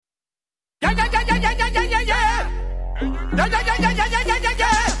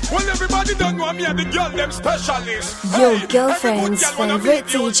Well, everybody don't know me and the girl them specialist. Your girlfriend's favorite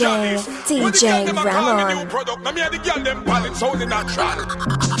DJ, DJ Ramon. New product, now me and the girl them palette sound natural.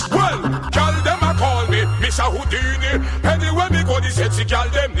 Well, girl them a call me Mr. Houdini. Anywhere me go, the sexy girl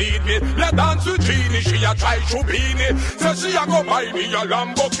them need me. La dance with Genie, she a try Shubini. So she a go buy me a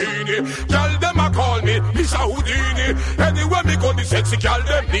Lamborghini. Girl them a call me Mr. Houdini. Anywhere me go, the sexy girl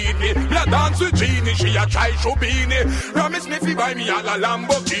them need me. La dance with Genie, she a try Shubini. Promise me fi buy me a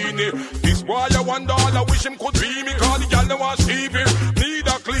Lamborghini. This boy I wonder, I wish him could be me. Cause the girl them want Stevie, need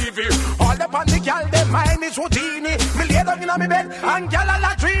a cleavy. All upon the girl them mind is Houdini. Me lay down inna me bed and girl all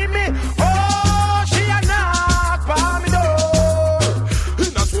a dream me. Oh, she a knock for me door.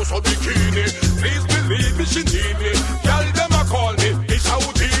 In a so bikini, please believe me, she need me. Girl them a call me, it's a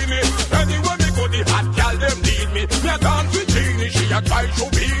Houdini. Anywhere me go, the hot girl them need me. Me a dance with Genie, she a try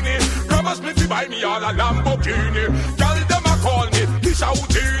Shubini. Promise me to buy me all a Lamborghini. Girl them a call me, it's a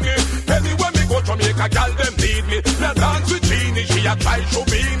Houdini. Anywhere me go, Jamaica girl them need me. Me a dance with Genie, she a try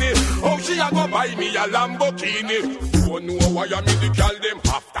Shubini. Oh, she a go buy me a Lamborghini. Don't know why I mean the girl them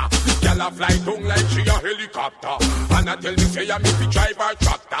after. The girl a fly down like she a helicopter. And I tell me say I me fi drive her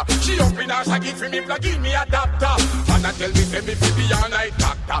tractor. She up in her saggy for me plug in me adapter. And I tell me say me fi be a night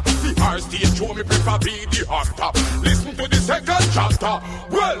doctor. The her stage show me prefer be the actor. Listen to the second chapter.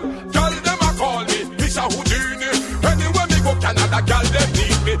 Well, girl them a call me Mr. Houdini. Anywhere me go Canada girl them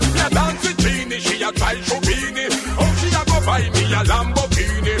need me. Me a dance with Genie, she a try Shubini. Oh she a go buy me a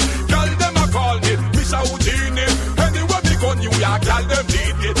Lamborghini. Girl them a call me Mr. Houdini. Anywhere me go New York girl them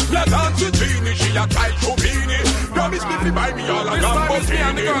need me. Me a dance with Genie, she a try Shubini. Promise me fi buy me all a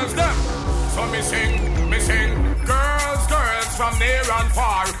Lamborghini. So me sing, girls from near and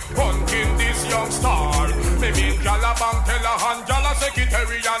far, hunting this young star. Me mean Jalla Bank teller and Jalla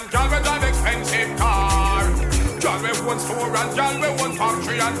secretary and Jalla with an expensive car. Jalla with one store and Jalla with one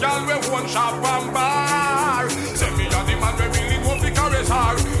factory and Jalla with one shop and bar. Say me and the man we really go fi caress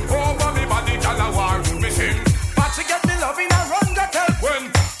her. Over me body Jalla war. Me sing, Patsy get me love in a run go tell when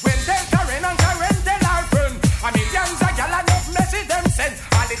tell Karen and Karen tell her friend. A millions of Jalla net message them send.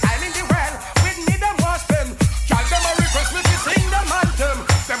 All the time in the world with me them was them. Jalla them a request me to sing them anthem.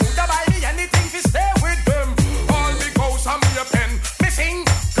 Them woulda buy me anything to stay with them. All because I'm me a pen. Me sing,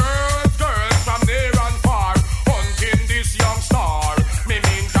 girls from near and far, hunting this young star. Me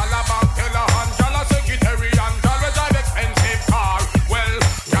mean Jalla Bank teller and Jalla secretary and Jalla drive expensive car. Well,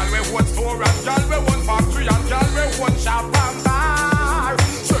 Jalla with one store and Jalla with one factory and Jalla with one shop and bar.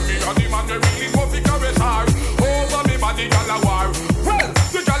 So me and the man they really go fi caress her. Over me body Jalla war. Well,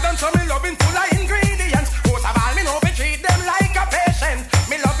 the Jalla them show me loving full of ingredients. Most of all me know fi treat them like a patient.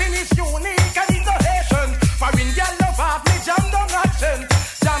 Me loving is unique and innovation. For Indian love have me jam down accent.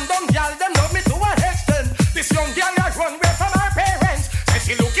 Jam down girl them love me to an extent. This young girl has run away from her parents. Say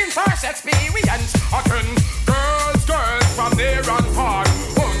she looking for experience. Again, girls from near and far,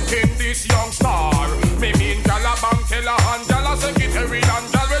 hunting this young star. Me mean Jalla Bank teller and Jalla secretary and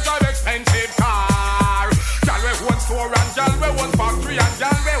Jalla drive expensive car. Jalla with one store and Jalla with one factory and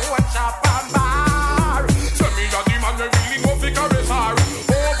Jalla with one shop and bar. So me and the man we really go fi caress her.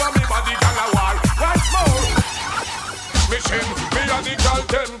 Over me body Jalla war. Once more. Me sing, me and the girl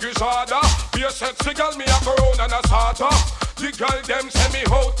them Grisada. Be a sexy girl, me a crown and a sata. The girl them say me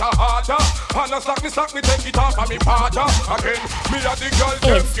out a harder. And a slack me take it off of me father. Again, me and the girl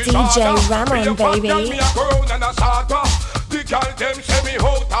them It's DJ Ramon, baby. Me a crown and a sata. The girl them say me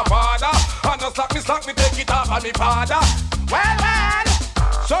out a father. And a slack me take it off of me father. Well,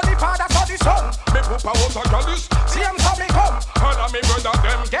 so the father, so the son. Me poop out a girlish, see him so me come. And a me brother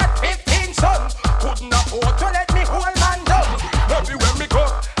them get 15 son. Couldn't afford to let me hold man down. Everywhere me go,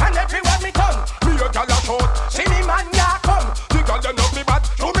 and everywhere me turn. Me a gal a short, see me man ya come. The gal them love me bad,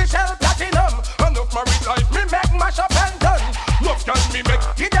 to me sell platinum. Enough married life, me make mash up and done. Enough gal me make,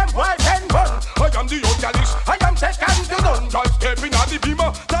 give them wife and bun. I am the old galish, I am second to none. Gal stepping at the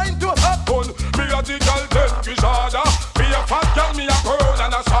beamer, time to have fun. Me a the gal them Grisada. Me a fat gal, me a crown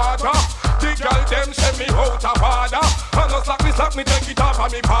and a sata. The gal them say me out a father. And a slack me take it off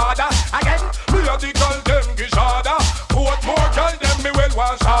of me father. Again, me a the gal them Grisada.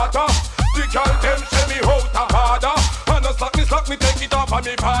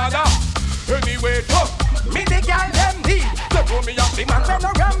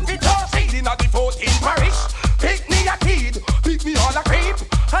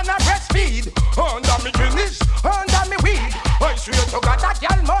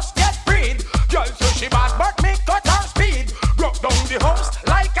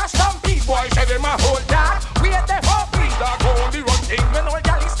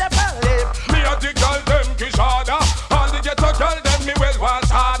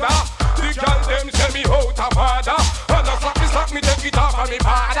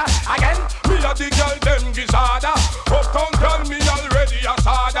 me a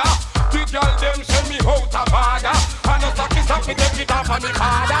sada. The girl them send me out a father. And a stop me take it off of me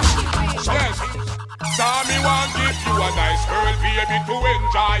father. Yes. So me want give you a nice girl, baby, to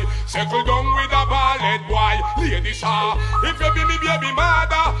enjoy. Settle down with a bald boy. Ladies, if you be me baby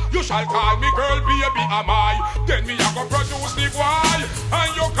mother, you shall call me girl, baby, am I? Then me a go produce the boy,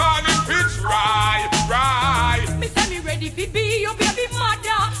 and you call him Fitzroy, right? Me say me ready fi be your baby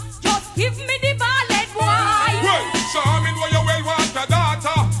mother. Just give me the bald boy. Well, so me know you well want a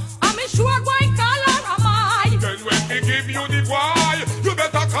daughter. I'm sure going call her am I? Then when me give you the boy, you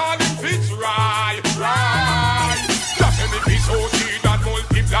better call him Fitzroy, right? Just let me be so see that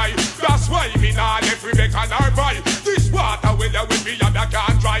multiply. That's why me nah let Rebecca nor buy. This water will with me and I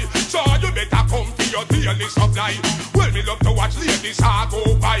can't dry. So you better come to your daily supply. Well, me love to watch ladies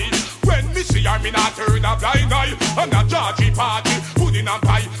go by. When me see her, me not turn a blind eye. I'm a Georgie party, pudding and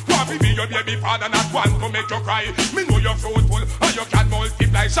pie. Want to be your baby father, not one to make you cry. Me know you're fruitful and you can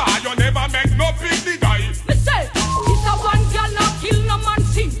multiply. So you never make no big die. Me say, it's a one girl not kill no man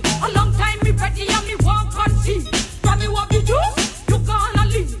see. A long time me ready and me walk and see. From me what you juice, you gonna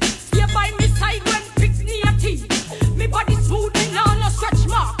leave. Stay by me side when pick me a tea. Me body smooth, me now no stretch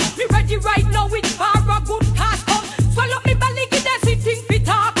mark. Me ready right now with bar a good cast come. Swallow me belly, get that sitting fit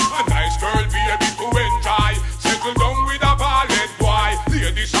up. A nice girl, baby, to enjoy. Settle down with a bald boy.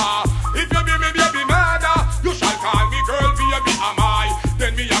 Ladies, if you be me baby mother, you shall call me girl, baby, am I?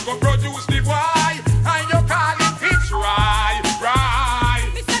 Then me a go produce the boy, and you call it Fitzroy, right?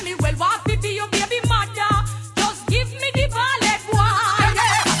 Me say me well want to be your baby mother. Just give me the bald boy.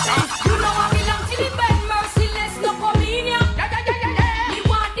 You know I belong to the bed, merciless, no come in ya. Me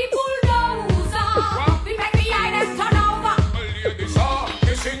want the bulldozer. We make me eye them turn over. Ladies,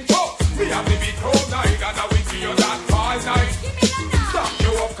 listen to me have the big crowd night, and I will see you that all night. Give me the now. Stop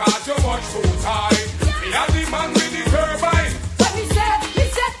you up, cause you much too tight. Me have the man with the turbine. What me say,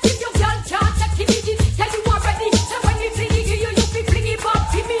 if your girl can't take it, tell you already. So when me fling it, you be fling it back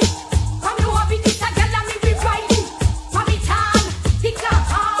to me. From you have it, it's a girl and me be riding. From it on, it not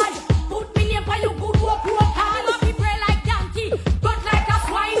hard. Put me name for you, good work hard. Love me pray like donkey, but like a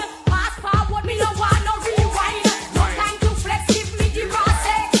swine. Fast forward, me no want no rewind. No time to flex, give me the raw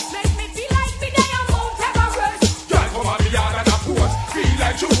sex. Make me feel like me they are Mount Everest. Girl, come on, me yard and a pose. Feel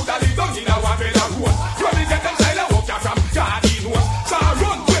like you woulda live down in a one bed of rose. When me get them style, I walk you from garden hose. So I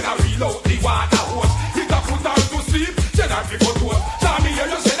run when I reload the water hose. Hit a put her to sleep, then I pick up toes. So me hear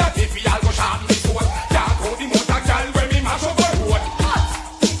you say that if y'all go sharp me sword. Can't hold the motor girl when me mash up her road.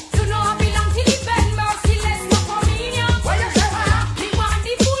 You know I belong to the bed, merciless, no come in ya. What you say, man? Me want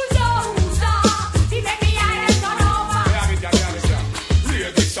the bulldozer. He make me eye them turn over.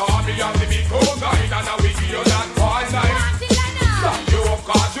 Ladies, saw me on the big cold night, and I will give you that all night. Stop you up,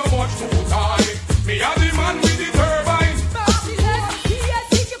 cause you much too tight. Me and the man with the turbine. Yes,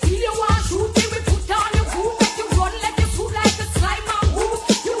 if you feel you want shoot, then we put on your groove. Make you run, let you shoot like a slime and move.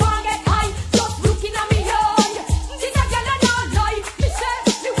 You want get high, just looking at me eye. This a girl and all lie. Me say,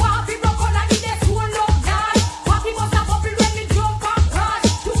 me want be rock on and me dey soul love die. Want me must a bubble when me jump and crash.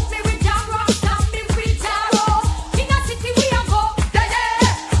 Took me with jam rock, stamp me with tarot. In a city we a go,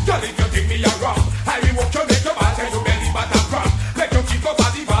 yeah. Girl, if you think me a rum, I will walk you, make your ball, tell you belly but a cramp. Make you keep up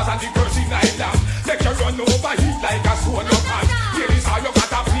at the bars and the girls in night lamp. Make you run over heat like a stone up man. Ladies, how you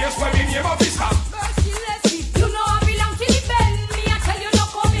got a place where me name up is stamp. Merciless, you know I belong to the bed. Me I tell you no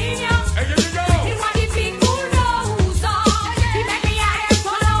come in ya. Hey, here you go. Me want the big bulldozer. He make me eye them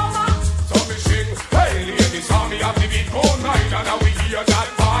turn over. So me sing, hey ladies, how me have the beat all night, and I will hear that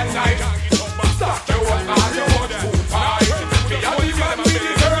all night. Stop you up, cause you much too tight. Me and the man with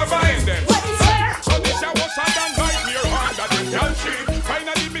the turbine them. What is it? So this I was a done by me hand that you can shit.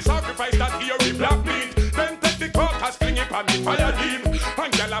 Finally me sacrifice that here we black meat. Then take the carcass, fling it on the fire deep.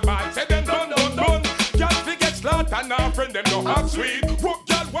 And gyal a ball say them done. Gyal forget slaughter, now friend them no half sweet. Work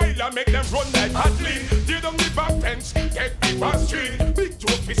gyal while and make them run like athlete. Dig down the back fence, take the back street. Big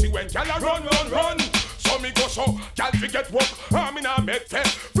joke me see when gyal a run. So me go so, gyal forget work, I'm in a make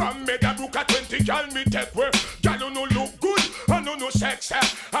test. From Meadowbrook at 20, gyal me take work. Gyal who no look good, and no sex.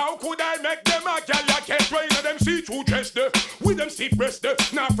 How could I make them a gyal I can't rain them see-through dress there. With them stiff breast there.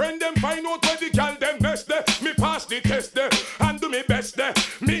 Now friend them find out where the gyal them mess there. Me pass the test there, and do me best there.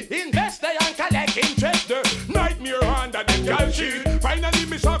 Me invest there and collect interest there. Nightmare under them gyal sheet. Finally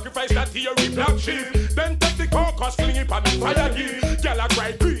me sacrifice that theory black sheet. Then take the carcass, fling it on the fire gear. Gyal a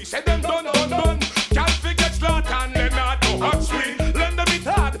cry grease, say them done. Gyal forget slaughter and them not no hot sweet. Lend them it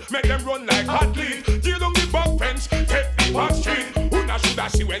hard, make them run like hot lead. Deal down the back fence, take the back street. Who na shoulda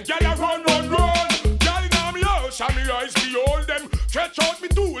see when gyal a run. Gyal inna me house and me eyes behold them. Stretch out me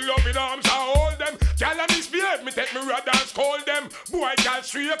two loving arms and hold them. Gyal a misbehave, me take me rod and scold them. Boy, girl,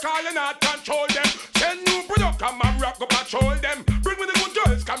 straight calling out, control them. Send new product, come and rock up, patrol them. Bring me the good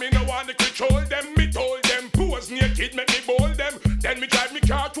girls, come in, I want to control them. Me told them, pose naked, make me bold them. Then me drive me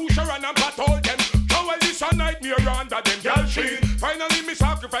car to Sharon and patrol them. How this a nightmare under them, girl, she. Finally, me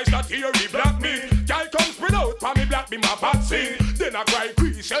sacrifice that theory, black me. Girl come spread out, for me black me my bad scene. Then I cry,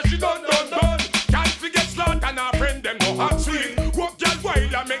 Chris, yeah, she done. Can't forget slant and her friend, them no hot sweet. Walk girl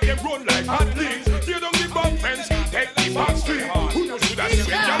wild and make them run like athletes. You don't give up friends, take the back street. Who knows who that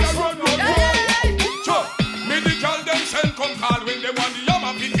sweet girl run. Sure, me the girl them send come call when they want the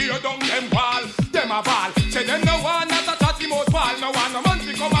yama fi tear down them wall. Them a ball, say them no one not a chatty mouth ball. No one a man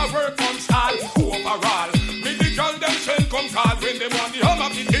fi come a work from stall. Overall, me the girl them send come call when they want the yama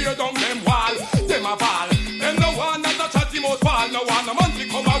fi tear down them wall. Them a ball, them no one not a chatty mouth ball. No one a man fi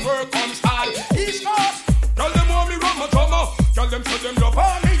come a work from stall. East Coast, girl them want me run my drummer. Girl them say them love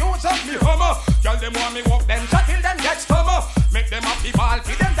how me use up me hammer. Girl them want me walk them shot till them get stummer. Make them happy ball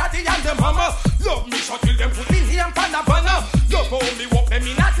for them daddy and them mama. Love me shot till them put me here and pan a banner. Love how me walk them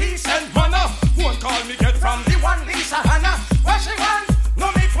in a decent manner. One call me get from the one Lisa Hannah. Where she want?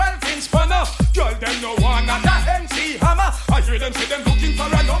 No me 12-inch spanner. Girl them no one at a MC Hammer. I hear them say them looking for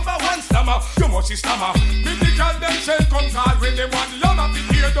a number one stammer. You must see stammer. Me the girl them say come call when they want the yama fi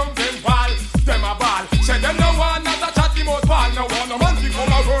tear down them wall. Them a ball. Say them no one at a chatty mouth ball. No one a man fi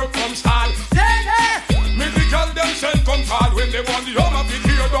come a work from stall. Yeah. Me the girl them send come call when they want the yama fi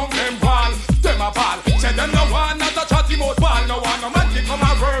tear down them wall. Them a ball. Say them no one at a chatty mouth ball. No one a man fi come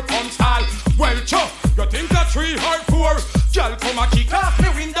a work from stall. Well, chop, you think that 3 or 4? Girl come a kick off me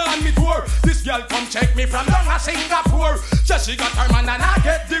window and me door. This girl come check me from down a Singapore. Just she got her man and I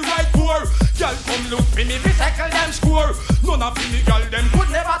get the right pour. Girl come look for me, we tackle them score. None of the girl them could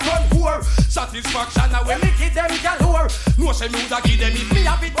never turn poor. Satisfaction now when me kid them galore. No say me woulda give them if me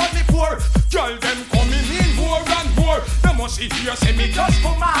have it but me poor. Girl them coming in more and more. Them must see here say me just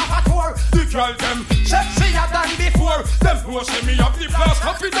come a have a tour. The girl them sexier than before. Them no say me have the blast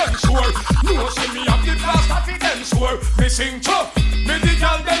confidence sure. No say me have the blast confidence sure. Me sing chop. Me the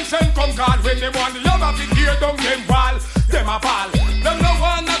girl them send come call when they want the love of the gear down them wall. Them a ball. Them no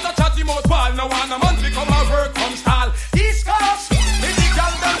one not a chatty mouth ball. No one a man become a work come stall. East Coast. Me the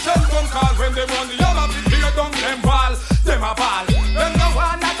girl them send come call when they want the love of the gear down them wall. Them a ball. Them no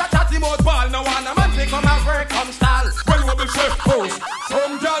one not a chatty mouth ball. No one a man become a work come stall. When we be say post,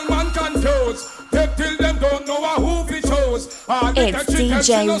 some girl man confused. Take till them don't know who we chose. It's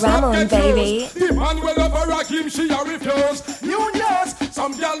DJ Ramon, baby. The man will over him, she a refuse. You knows,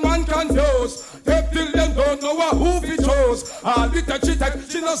 some girl man confused. Take till them don't know who we chose. All the touch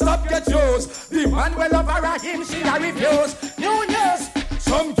she no stop get yours. The man will over him, she a refuse. You knows.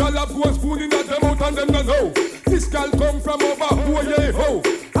 Some girl have one spoon in at them out and them no know. This girl come from over who ye ho.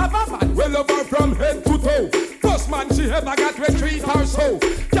 Have a man well over from head to toe. First man she ever got retreat or so.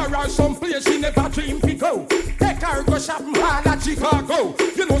 There are some place she never dream to go. Take her go shopping hall at Chicago.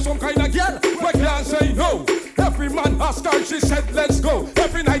 You know some kind of girl we can't say no. Every man ask her, she said let's go.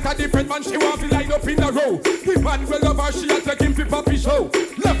 Every night a different man she want to line up in a row. The man well over she a take him to puppy show.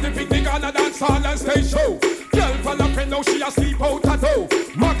 Left the big thing on a dance hall and stage show. Girl for a friend now she a sleep out at home.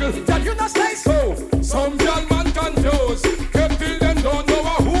 Muggle, tell you not stay so. Some girl man confused. Kept till them don't know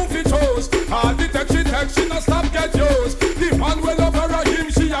who we chose. All the text she no stop get yours. The man well over him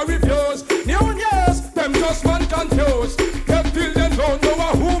she a refuse. New years, them just man confused. Kept till them don't know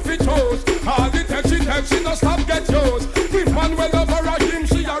who we chose. All the text she no stop get yours. The man well over him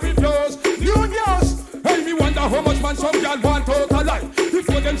she a refuse. New years, hey me wonder how much man some girl want out of life.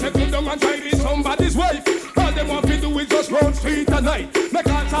 Before them settle down and try be somebody's wife. All them want to do is just round street at night. Make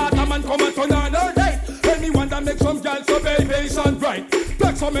all sort of man come and turn on her light. Hey me wonder make some girls so baby and bright.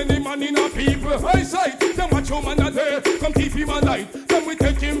 Like so many man in a people eyesight. Them watch home and a day, come keep him a night. Then we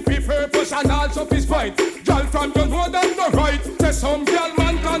take him for purpose and also his fight. Girl from you know them no right. There's some girl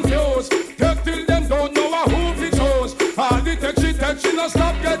man confused. Take till them don't know who we chose. All the text she no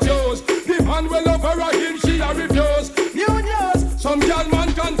stop get yours. The man well over him she a refuse. New news, some girl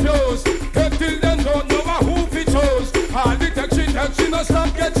man confused. Take till them don't know who we chose. All the text she no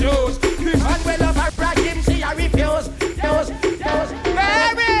stop get yours. The man well over him she a refuse.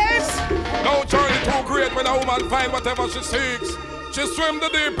 No journey too great when a woman find whatever she seeks. She swim the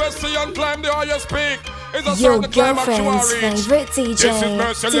deepest sea and climb the highest peak. Your girlfriend's favorite DJ,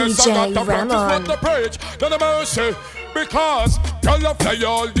 DJ Ramon. Then a mercy, because girl fly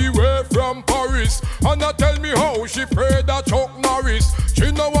all the way from Paris, and I tell me how she prayed that Chuck Norris.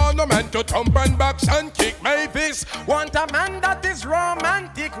 She no want a man to thump and box and kick Mavis. Want a man that is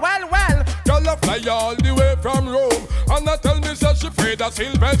romantic. Well, girl fly all the way from Rome, and I tell me that she prayed afraid of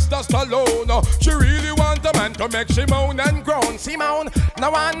Sylvester Stallone. She really want a man to make she moan and groan. Simone,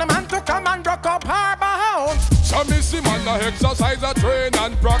 now want a man to come and rock up her bones. So missy man a exercise, a train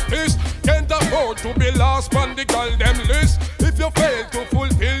and practice. Can't afford to be last on the girl them list. If you fail to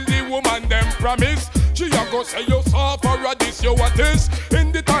fulfill the woman them promise, she a go say you suffer a this, you what is.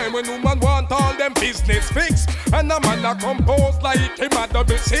 In the time when woman want all them business fixed, and a man a compose like him a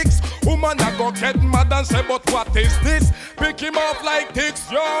 66. Woman a go get mad and say, but what is this? Pick him up like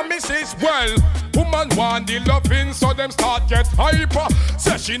ticks, your missus. Well, woman want the loving, so them start get hyper.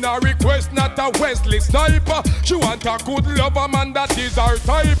 Say she na request, not a Wesley Sniper. She want a good lover man that is her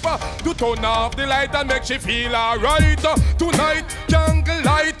type. To turn off the light and make she feel alright. Tonight, jungle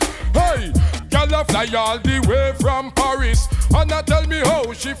light, hey. Girl a fly all the way from Paris, and a tell me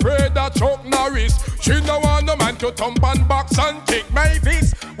how she afraid of Chuck Norris. She no want no man to thump and box and kick my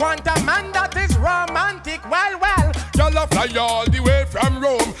fist. Want a man that is romantic, well. Girl a fly all the way from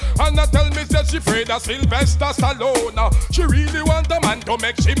Rome, and a tell me that she afraid of Sylvester Stallone. She really want a man to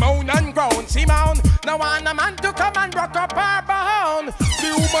make she moan and groan. Simone, no want a man to come and rock up her bone.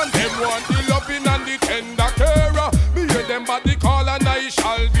 The woman them want the loving and the tender care. Me hear them body call and I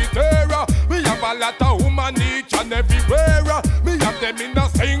shall be there. Me have a lot of woman each and everywhere. Me have them in a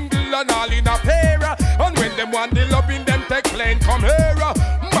single and all in a pair. And when them want the loving, them take plane come here.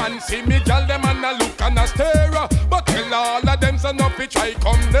 Man see me girl them and a look and a stare. But tell all of them so nothing try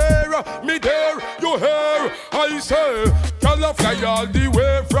come near. Me there, you hear, I say. Girl a fly all the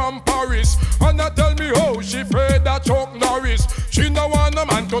way from Paris, and a tell me how she afraid of Chuck Norris. She no want a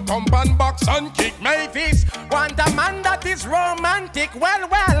man to thump and box and kick my fist. Want a man that is romantic, well.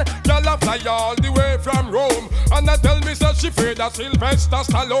 Girl a fly all the way from Rome, and a tell me that she afraid of Sylvester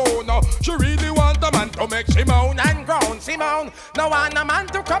Stallone. She really want a man to make she moan and groan. Simone, no want a man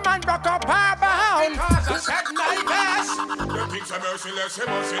to come and rock up her bone. Because I said my best. The things are merciless, he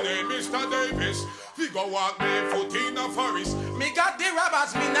must name Mr. Davis. We go walk me foot in a forest. Me got the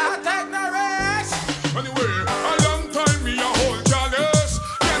robbers, me not take the rest. Anyway, a long time me a hold jealous.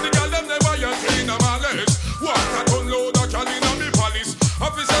 And the girl them never yet in a malice. Walk a ton load a gal in a me palace.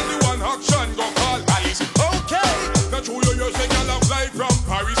 Officer the one action go call Alice. Okay, now true you say gal a fly from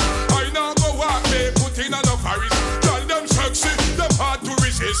Paris. I now go walk me foot in a the forest. Gal them sexy, them hard to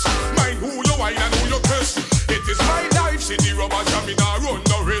resist. Mind who you wine and who you kiss. It is my life, see the robbers and me nah run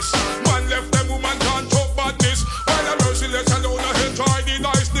no risk. Man left them woman can't talk badness. While I'm merciless alone I enjoy the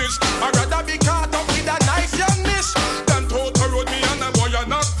niceness. I'd rather be caught up with a nice young miss than total road me and a boy a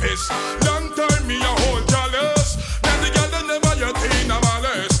not piss. Long time me a hold jealous. Then the girl they never yet in a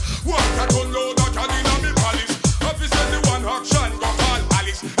malice. Walk a ton load a gal in a me palace. Officer the one action go call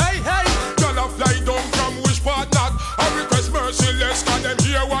Alice. Hey, girl a fly down from which part not. I request merciless can them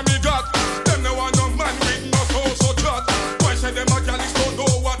hear what me got. Them no want no man with no so chat. Why say them a gal is don't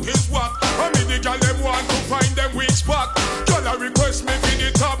know what is what. I mean the gal them want to find them weak spot. Girl a request me for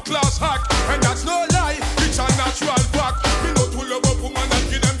the top class hack, and that's no lie, it's a natural fact. Me no to love up woman and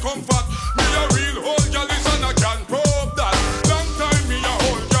give them comfort. Me a real old gal is and I can prove that. Long time me a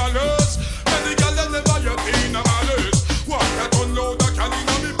old jealous, and the gal them never yet in a malice. Walk a ton load a gal in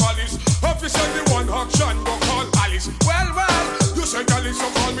a me palace. Officer the one action go call Alice. Well, you say gal is so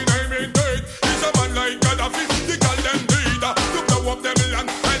call me name indeed. He's a man like Gaddafi, the gal them need to blow up them land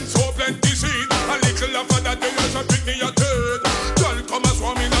and sow plenty seed. A little of that they just a pick me a turd. Girl come and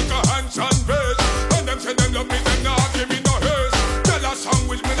swarm me like a hands and face. And them say them love me, them not give me no haze. Tell a song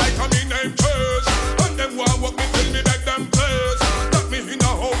with me like a me name Chase. And them want walk me till me beg them place. Lock me in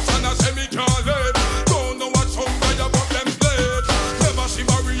a house and I say me can't live. Don't know what some guy about them slaves. Never see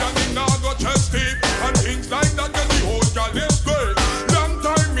Maria and now go chest deep. And things like that get the whole gal is great. Long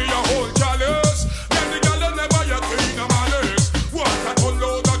time me a whole jealous. Then the gal never yet in a malice. Walk a ton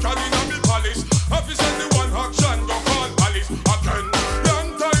load a gal in a me palace. Officer the one action go call Alice again. Long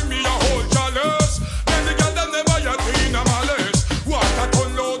time me a whole jealous. Then the gal never yet in a malice. Walk a ton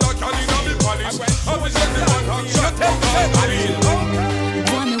load a gal in a me palace. Officer the one action go call Alice.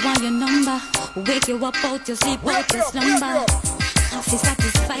 Want me want your number. Wake you up out your sleep, out your slumber. If you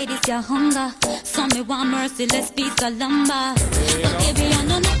satisfied is your hunger. So me want merciless piece of lumber. But baby I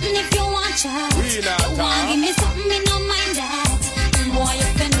know nothing if you want chat. You want give me something, me no mind that. Boy you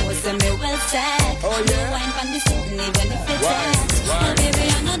can know say me well set. You wine from the sitting even if it's dead. But baby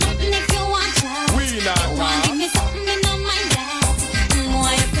I know nothing if you want chat. You want give me something, me no mind that.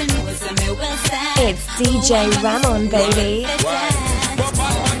 Boy you can know say me well set. It's DJ Ramon, baby. But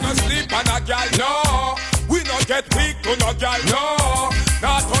man no sleep on a gal, no. We no get weak to no gal, no.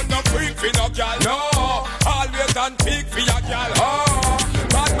 Not on no freak for no gal, no. Always on peak for your gal, oh.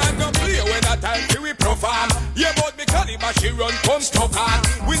 Bad man no play when a time we perform. Yeah, but me call him a cause she run come stuck on.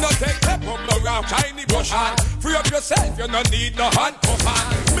 We not take step up no round shiny bush on. Free up yourself, you no need no handcuff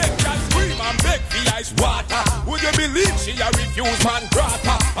on. Make her scream and beg the ice water. Would you believe she a refuse man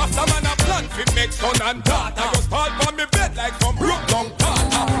grata? After man a plan fi make son and daughter. Just fall on me bed like some broke down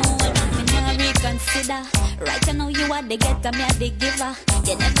daughter. Reconsider. Right, I know you are the getter, me are the giver.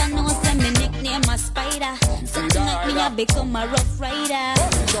 You never know, say me nickname a spider. So tonight me a become a rough rider.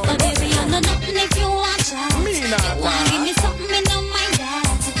 But baby, I know nothing if you want that. You want give me something, me no mind that.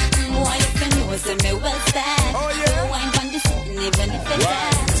 Boy, if you know, say me well set. Don't wine from the sitting, even if it's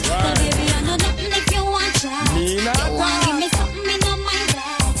that. But baby, I know nothing if you want that. You want give me something, me no mind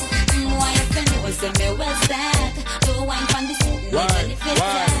that. Boy, if you know, say me well set. Don't wine from the sitting, even if it's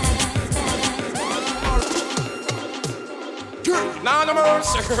that. Now no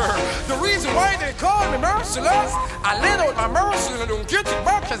mercy. The reason why they call me merciless, I let out my mercy and I don't get it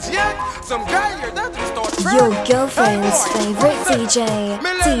back as yet. Some guy here that just start Your girlfriend's favorite DJ,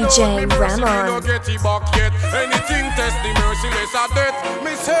 DJ Ramon. Me no get it back yet. Anything test the merciless at death.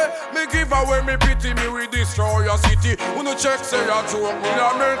 Me say, me give away me pity, me we destroy your city. Who no check say I joke me a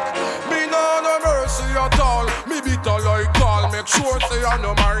make. Me no mercy at all. Me bitter like call. Make sure say I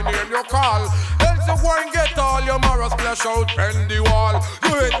know my name you call. Else you go and get all your morals splash out pen the wall.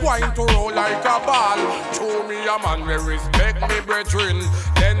 You hate wine to roll like a ball. Show me a man we respect me brethren.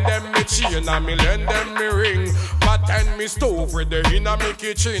 Lend them me chain and me lend them me ring. But and me stove with the inna me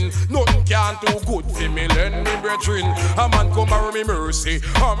kitchen. Nothing can do good for me lend me brethren. A man come and me mercy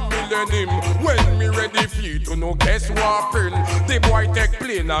and me lend him. When me ready for you to no guess what pin. The boy take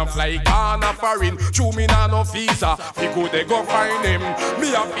plane and fly can a foreign. Chew me na no visa. Fi could they go find him. Me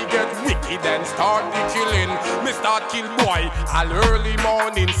have to get wicked and start the killing. Me start kill boy all early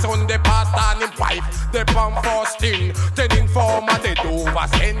morning. Sunday past and him wife they pump fasting. Then informer dead over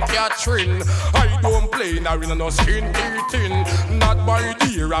St. Catherine. I don't play now in no skin eating. Not by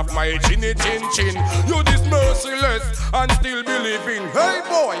dear of my chinny chin chin. You this merciless and still believing. Hey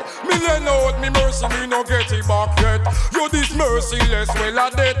boy, me lend out me mercy, me no get it back yet. You this merciless, well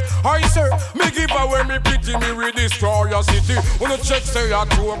a dead. I say, me give away me pity, me we destroy your city. When you check say I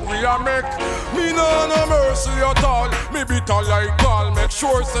joke we a make. Me no mercy at all. Me bitter like gall. Make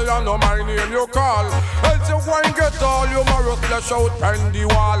sure say I know my name you call. Else you go and get all your morals flesh out pen the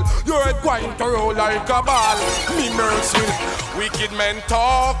wall. Your head going to roll like a ball. Me mercy. Wicked men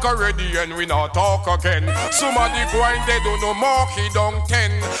talk already and we not talk again. Somebody go and they do no marky down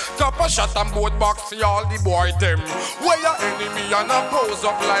 10. Top a shot and both box see all the boy them. Where your enemy and a pose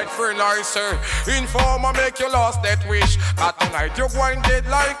up like friend I say. Informer make you lost that wish. That tonight you going dead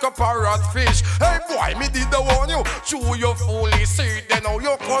like a parrot fish. Hey boy, me did the warn you. Chew your fully seed. Then now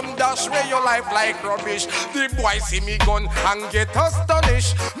you come dash where your life like rubbish. The boy see me gun and get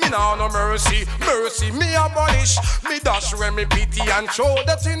astonished. Me now no mercy, mercy me abolish. Me dash where me pity and show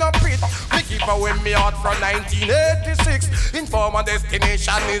that in a pit. Me keep away me out from 1986. Informer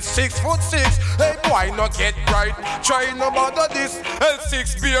destination is 6'6". Hey boy, no get right. Try no bother this.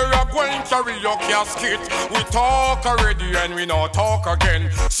 L6 beer a going carry your casket. We talk already and we not talk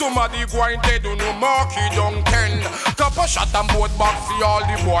again. Somebody going dead do no marky down 10. Couple shot and both back see all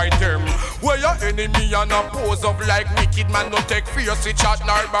the boy them. Where your enemy and a pose up like wicked man no take fierce chat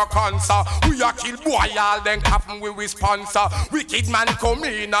nor back answer. We a kill boy all then happen we sponsor. Wicked man come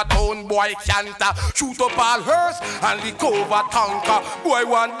in a town boy canter. Shoot up all hers and lick over tanker. Boy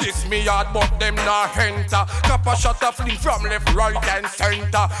want this me hard but them not enter. Couple shot a fling from left, right and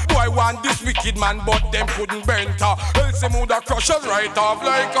center. Boy want this wicked man but them couldn't benter. Else him woulda crush us right off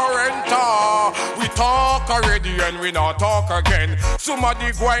like a renter. We talk already and we not talk again.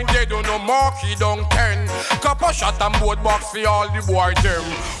 Somebody going dead do no marky down 10. Couple shot and both box for all the boy them.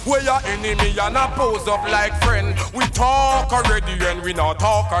 Where your enemy and a pose up like friend. We talk already and we not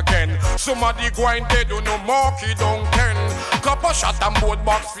talk again. Somebody going dead do no marky down 10. Couple shot and both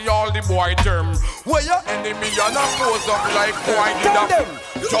box for all the boy them. Where your enemy and a pose up like boy did a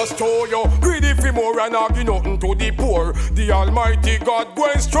just show you greedy for more and argue nothing to the poor. The Almighty God go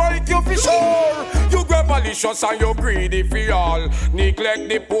and strike you for sure. You grab malicious and you greedy for all. Neglect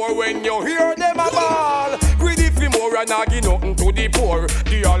the poor when you hear them a ball. Greedy for more and argue nothing to the poor.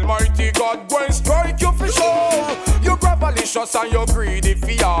 The Almighty God go and strike you for sure. You grab malicious and you greedy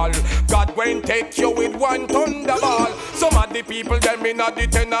for all. God go and take you with one thunderball. Some of the people them in a the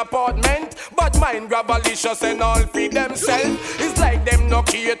 10 apartment, but mine grab malicious and all feed themselves. It's like them no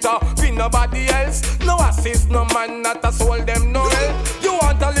cater for nobody else. No assist, no man, not a soul them no help. You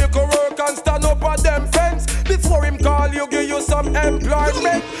want a little work and stand up on them fence. Before him call you, give you some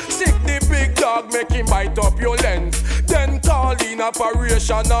employment. Sick the big dog, make him bite up your lens. Then call in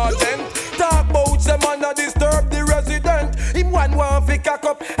operation or then talk about some man a disturb the resident. him one fi cock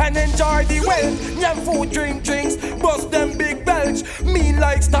up and enjoy the wealth. Yam food, drink drinks, bust them big belch. Mean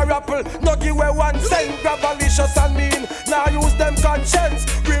like Star Apple, no give away 1 cent. Grabalicious and mean, now use them conscience.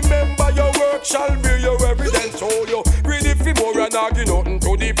 Remember your work shall be your evidence. So you greedy fi more and argue nothing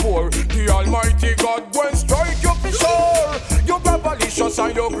to the poor. The Almighty God will strike you for sure. You grabalicious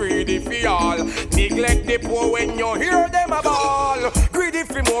and you greedy fi all. Neglect the poor when you hear them a ball. Greedy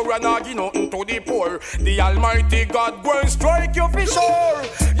fi more and argue nothing to the poor. The Almighty God will strike you for sure.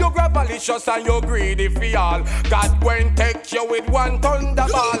 You grabalicious and you greedy fi all. God won't take you with 1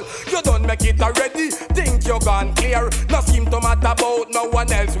 thunderball. You don't make it already, think you gone clear. No seem to matter about no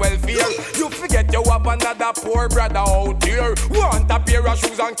one else welfare. You forget you have another poor brother out there. Want a pair of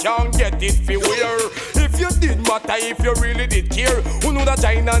shoes and can't get it fi wear. If you did matter, if you really did care, who know the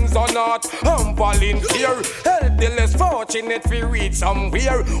giants or not, I'm volunteer. Help the less fortunate fi reach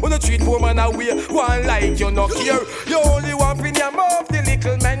somewhere. When you treat woman away, one like you no care. You only want in your mouth, the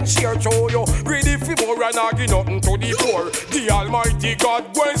little men share. Show you greedy fi more and argue nothing to the poor. The Almighty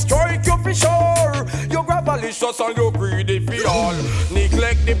God will strike you for sure. You grabalicious and you greedy fi all.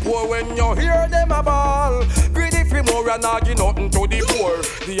 Neglect the poor when you hear them a ball. Greedy fi more and argue nothing to the poor.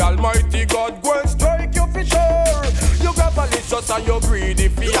 The Almighty God will strike you for sure. You grabalicious and you greedy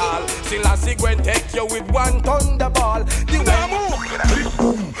fi all. Still a sequence take you with 1 thunderball. The click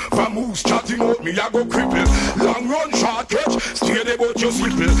boom, from who's chatting out me I go cripple. Long run short catch, stay there but you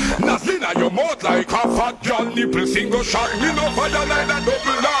simple. Nothing on your mouth like a fat girl nipple. Single shot, me no fire like a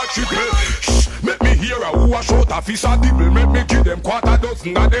double or triple. Shh, make me hear a who a shot a fish a dibble. Make me give them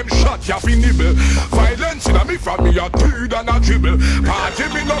 250 of them shot ya fi nibble. Violence in a me from me a tweed and a dribble. Party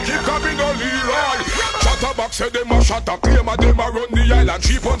me no kick a me no Leroy. Chatterbox say them a shot a claim a them a run the island.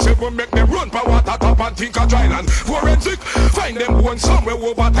 3.7 make them run pa water top and think a dryland. Forensic, find them one somewhere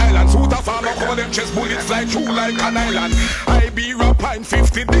over Thailand. Suit a farmer call them chest bullets fly through like an island. I be rapine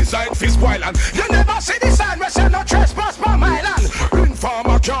 50 design fi spoiland. You never see the sign where say no trespass by my land.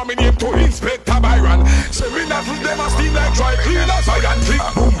 Informer call me name to Inspector Byron. Say we nothing them a steam like dry cleaners. Iron click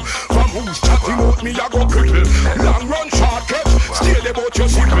boom, from who's chatting out me a go cripple. Long run short cut, steal about your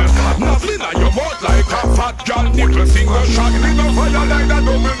simple. Nothing on your mouth like a fat girl nipple. Single shot, me no fire like a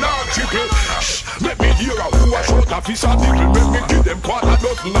double or triple. Shh, let me hear a who a shot a fish a dibble. Make me give them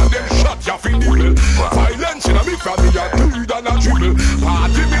 250 of them shot ya fi nibble. Violence in a me from me a tweed and a dribble.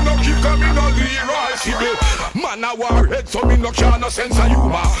 Party me no keep coming no Leroy Sybil. Man a warhead so me no care no sense of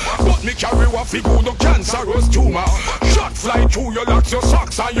humor. But me carry what fi go no cancerous tumor. Shot fly through your locks, your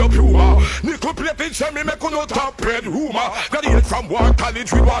socks and your puma. Nickel plated say me make no top head rumor. Graduate from War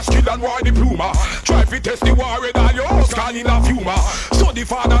College with war skill and war diploma. Try fi test the war with all your house gone in a fuma. So the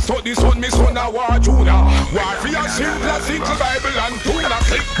father, so the son, me son a war junior. War fi a simple as single Bible and tuna.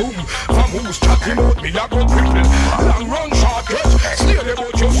 Click boom, from who's chatting out me a go cripple. Long run short cut, steal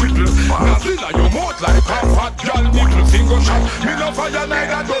about your simple. Nothing on your mouth like a fat girl nipple. Single shot, me no fire like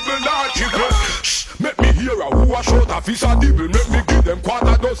a double or triple. Shh, make me hear a who a shot a fish a dibble. Make me give them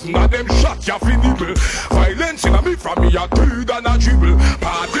 250 of them shot ya fi nibble. Violence in a me from me a tweed and a dribble.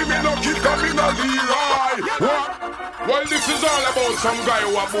 Party me no kick up me no Leroy. What? Well, this is all about some guy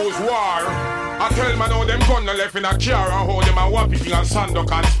who abuse war. I tell man how them gun left in a car and how them a whopping and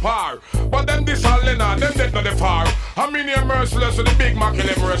sandok and spar. But them this all Lena, them dead not the far. I mean you're merciless with the big Mac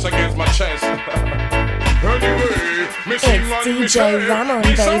them rest against my chest. Anyway, me sing It's on me DJ say, Ramon,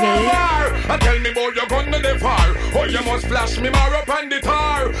 this baby. a war. I tell me boy you're gonna the far. Oh you must flash me more up on the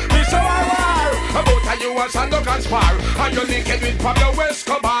tar. This a war. About how you a sandok and spar. And you naked with Pablo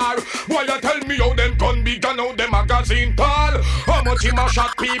Escobar. Boy you tell me how them gun big and how them magazine tall. How much him a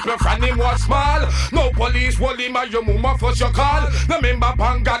shot people from him was small. No police hold him and your mama first you call. No member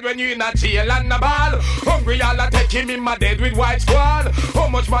pan God when you in a jail and a ball. Hungry all a take him in my dead with white squall. How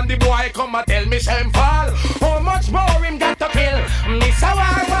much man the boy come and tell me same fall. How much more him got to kill? Miss a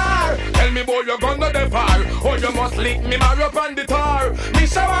war. Tell me boy you gonna the far. Or you must lick me mar up on the tar.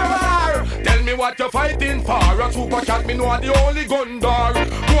 Miss a war. Tell me what you fighting for. A super cat me know the only gun door.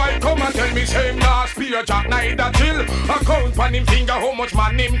 Boy come and tell me same last spear jack neither chill. A count on him finger how much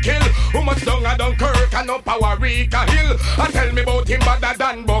man him kill. How much down a Dunkirk and up Power Rica Hill. And tell me about him better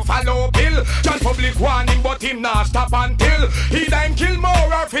than Buffalo Bill. John Public want him but him not stop until he then kill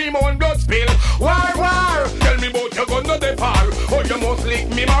more of him own blood spill. War, war. Tell me about your gun the far. Or you must lick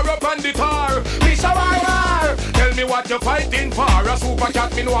me more up on the tar. Miss a war. Tell me what you fighting for. A super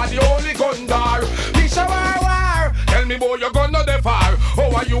cat me know the only gun door. Miss a war. Tell me boy you gonna the far.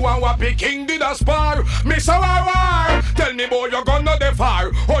 How are you and what big king did a spar? Miss a war. Tell me boy you gonna the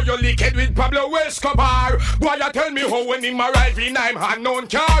far. Or you liquid with Pablo Escobar. Boy, you tell me how when him arrive in I'm unknown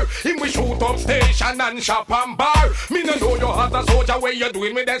car. Him we shoot up station and shop and bar. Me no know you as a soldier, where you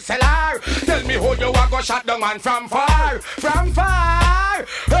doing with the cellar. Tell me how you a go shot the man from far. From far.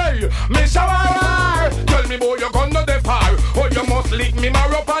 Hey, Mr. War. Tell me boy you gonna the far. Oh you must lick me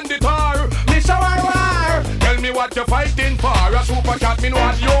mar up on the tar. Mr. War. Tell me what you fighting for. A super cat me know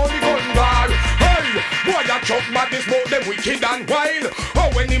what the only gun bar. Hey, boy you chuck madness bout them wicked and wild.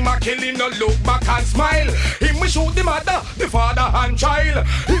 Oh when him a kill him no look back and smile. Him we shoot the mother, the father and child.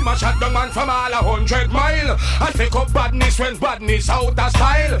 Him a shot the man from all 100 mile. And take up badness when badness out of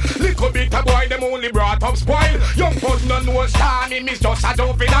style. Little bit of boy them only brought up spoil. Young put no no star me miss just a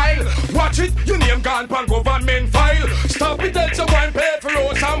juvenile. Watch it, your name gone pan government file. Stop it, tell someone pay for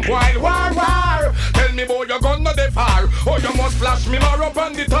us and while. War. Tell me boy you gonna the far. Oh you must flash me more up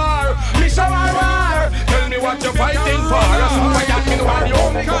on the tar. Mr. War. Tell me what you fighting for. A super yacht me know what the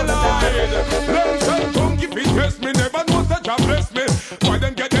only gonna learn some tongue if it dress me. Never know such a bless me. Why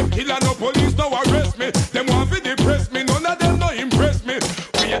them get them killer no police no arrest me. Them want to depress me. None of them no impress me.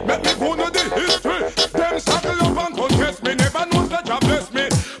 Wait, make me go know the history. Them suckle up and contest me. Never know such a bless me.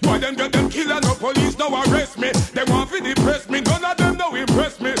 Why them get them killer no police no arrest me. Them want to depress me. None of them no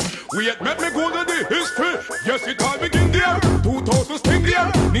impress me. Wait, make me go know the history. Yes, it all begin there. 2000 sting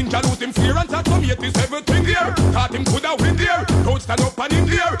there. Ninja lose him fear and touch some 87 thing there. Thought him coulda win there. Don't stand up and in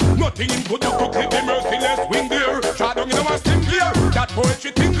there. Nothing him could do to clip the merciless wing there. Shot down in our sting there. That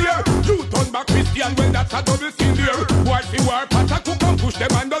poetry thing there. You turn back Christian when that's a double sin there. War see war patta cook and push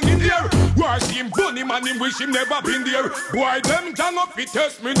them and down in there. War see him burn him and him wish him never been there. Boy them gang up it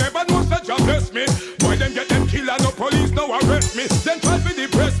test me. Never know such a bless me. Boy them get them killer no police no arrest me. Them try to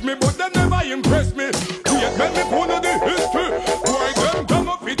depress me but them never impress me. Yet make me follow the history. Boy them gang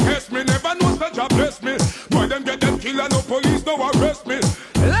up it test me. Never know such a bless me. Boy them get them killer no police no arrest me.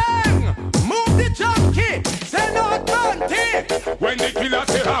 Lang move the junkie. Say no bounty. When the killer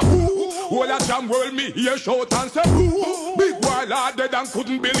say ha who. All a jam world me hear shout and say who. Big war lad dead and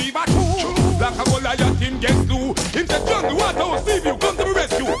couldn't believe it. Like a Goliath him get through. In the jungle what see you come to the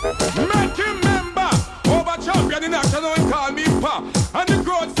rescue. Make him member. Over champion in action and call me pa. And the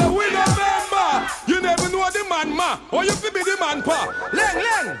crowd say we no member. You never know the man ma. Or you fi be the man pa.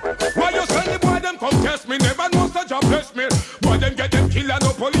 Leng. Why you send the boy them come test me. Never know such a bless me. Boy them get them killer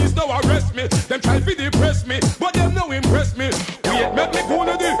no police no arrest me. Them try fi depress me. But them no impress me. Wait make me go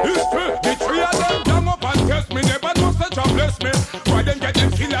to the history. The three of them gang up and test me. Never know such a bless me. Why them get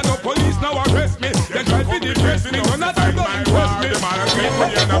them killer no police now arrest me. Them try fi depress me. None of them don't impress me.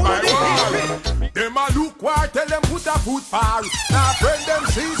 Them a look war, tell them put a foot far. Now friend them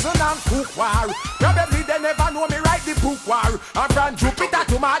season and cook war. Probably they never know me write the book war. And from Jupiter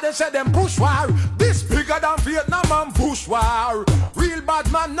to Mars they say them push war. This bigger than Vietnam and push war. Real bad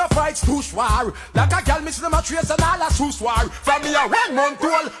man no fights push war. Like a girl miss them a trace and all a sus war. From me a 1 month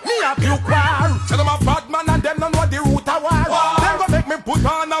old, me a puke war. Say them a bad man and them don't know the root of war. Them go make me put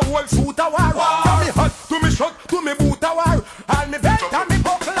on a whole suit of war. From me hot to me shot to me boot of war. All me belt and me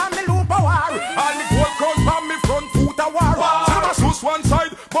buckle and me loop of war. All me gold crown from me front foot of war. Say them a sus one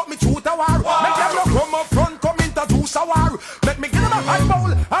side but me shoot of war. Make them no come up front come introduce a war. Make me give them a high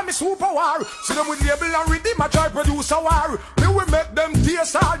bowl and me super war. See them with label and redeem a try produce a war. Me will make them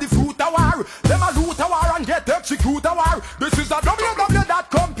taste all the fruit of war. Them a loot a war and get execute a war. This is a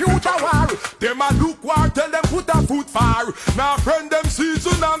www.computer war. Them a look war tell them put a foot far. Now friend them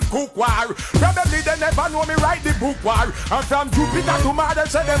season and cook war. Probably they never know me write the book war. And from Jupiter to Mars they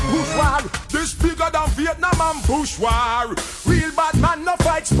say them push war. This bigger than Vietnam and push war. Real bad man no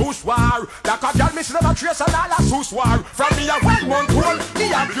fights push war. Like a girl miss them a trace and all a sus war. From me a 1 month old,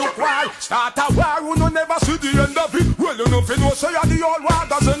 me a puke war. Start a war who no never see the end of it. Well you know fi know say so the old war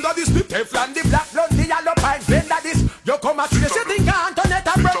does end of this. The Teflon, the black blood, the yellow pine blend of this. You come a trace you think Antoinette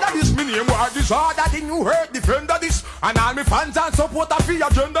and brother this. Me name war disorder, the new hurt defender this. And all me fans and supporter fi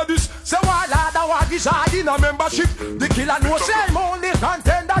agenda this. Say war lad a war disorder in a membership. The killer know say I'm only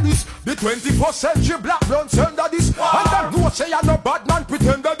contender this. The 21st century black blood sender this. And them know say I no bad man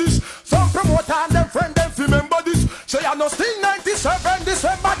pretender this. Some promoter and them friend them fi remember this. Say I no still 97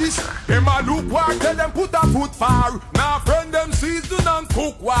 December this. Them a look war tell them put a foot far. Now friend them season and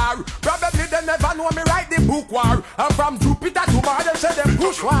cook war. Probably they never know me write the book war. And from Jupiter to Mars they say them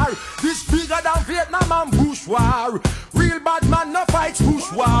push war. This bigger than Vietnam and bush war. Real bad man no fights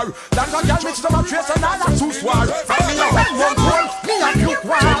push war. Like a girl mix them a trace and all a sus war. From me a 1 month old, me a puke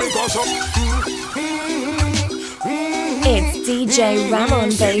war. It's DJ Ramon,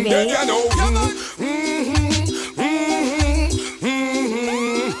 baby.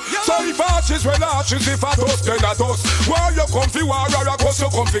 So the fascists is well arches if I dust, then I dust. War you comfy, war or cuss you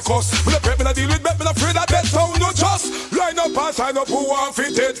comfy cuss. When the pet me not deal with bet, me not afraid that death sound no just. Line up and sign up who want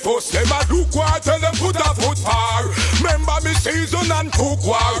fit it first. Them a look war, tell them put a foot far. Remember me season and cook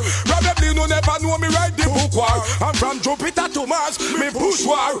war. Probably no never know me write the book war. I'm from Jupiter to Mars, me push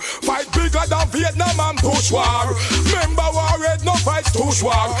war. Fight bigger than Vietnam and push war. Remember war red no fight push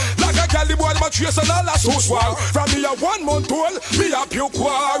war. Like a Cali boy my trace and all a push war. From me a 1 month old, me a puke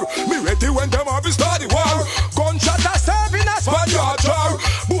war. Me ready when them have start the war. Gunshot a serving a Spaniard jar.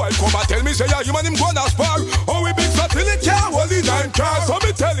 Boy come and tell me say yeah, you man him gonna spar. Oh we big fat till it can't hold it 9 cars. So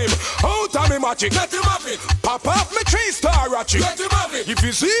me tell him, how time me magic, let him have it. Pop up me 3-star ratchet, let him have it. If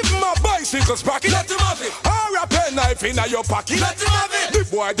you see my bicycle sparking, let him have it. Or a pen knife in your pocket, let him have it. The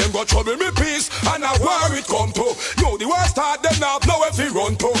boy them go trouble me peace and a war it come to. Yo the war start them now know if he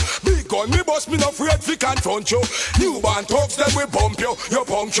run to. Big gun me bust me no afraid fi confront you. Newborn talks them we bump you, you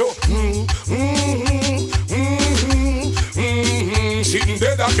puncture. Sitting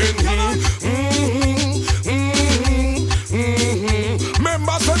dead again.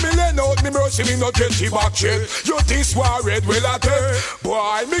 Remember say me lay out me mercy me no get you back yet. You this war red well I tell.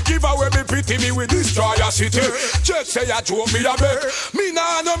 Boy me give away me pity me with destroy a city. Just say I joke me a beg. Me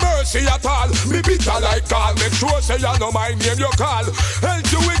nah no mercy at all. Me bitter like gall. Make sure say you know my name you call.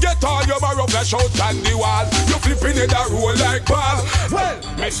 Else you will get all your marrow flesh out on the wall. You flipping it a roll like ball. Well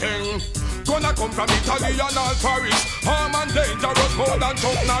me sing. Gonna come from Italy and all Paris. Harm and dangerous more than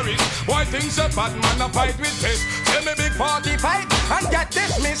Chuck Norris. Why things a bad man a fight with this? Tell me big 45 and get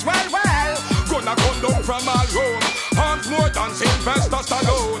dismissed well. Gonna come down from all Rome. Harms more than Sylvester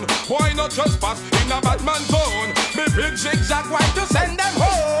Stallone. Why not just pass in a bad man zone? Me big zigzag why to send them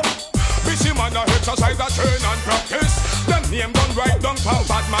home? Busy man a exercise a train and practice. Them name done right down from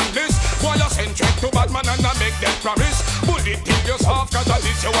Batman list. Why you send check to Batman and I make them promise? Bullet till you soft cause I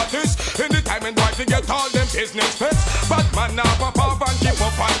this you what this. In the time and why to get all them business fits. Batman now pop off and keep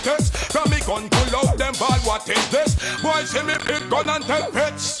up and test. From me gun pull out them ball what is this? Boy see me big gun and tell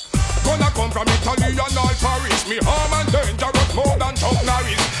pets. Gonna come from Italy and all Paris. Me harm and dangerous more than Chuck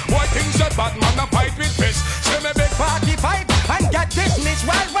Norris. Why things that Batman a fight with fist. See me big 45 and get dismissed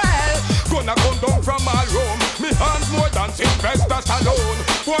well. Gonna come down from all Rome. Me hands more than Sylvester Stallone.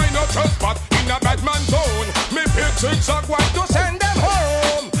 Why not just spot in a bad man zone? Me big zigzag why to send them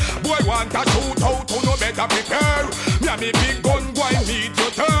home? Boy want a shootout who no better prepare. Me a me big gun why need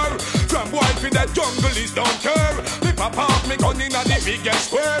to tear. From boy for the jungle is don't care. Me pop off me gun in a the biggest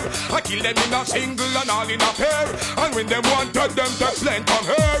square. I kill them in a single and all in a pair. And when them wanted them text length come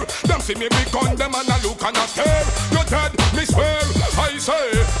here. Them see me big gun them and a look and a stare. You dead me swear I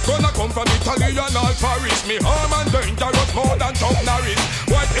say. Gonna come from Italy and all Paris. Me harm and dangerous more than Chuck Norris.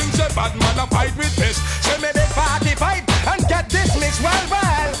 Why things a bad man a fight with this? Say me big 45 and get dismissed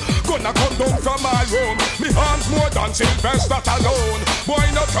well. Gonna come down from all Rome. Me harms more than Sylvester Stallone. Why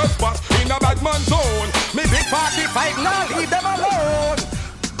not trespass in a bad man zone? Me big 45 now leave them alone.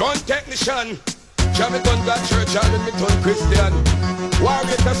 Gun technician. Jamie done got church and me done Christian.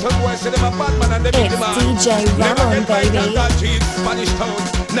 Warrior to some boys say them a bad man and they beat them on. It's DJ Ramon, baby. Spanish town,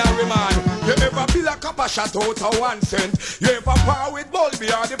 Nary man. You ever feel a cup of shot out of 1 cent? You ever power with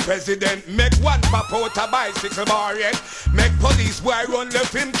Bulby or the president? Make one pop out a bicycle bar yet? Make police boy run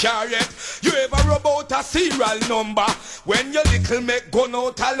left him chariot? You ever rub out a serial number? When you little make gun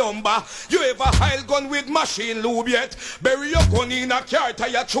out a lumber? You ever heil gun with machine lube yet? Bury your gun in a car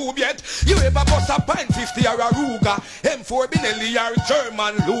tire tube yet? You ever bust a pint 50 or a Ruger? M4 Benelli or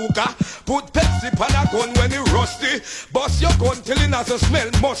German Luger? Put Pepsi pan a gun when it rusty? Bust your gun till it has a smell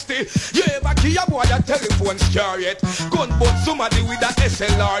musty? You ever key a boy a telephone scar yet? Gun but somebody with a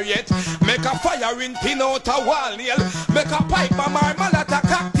SLR yet? Make a fire in pin out a wall nail? Make a pipe a marmal at a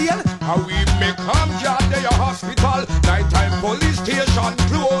cocktail? Or we make yard day a hospital? Nighttime police station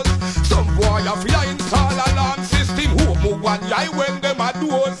closed? Some boy a fly install alarm system? Who move one eye when them a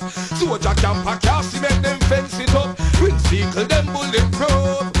doors? Soldier camp a car cement them fence it up? Twin cycle them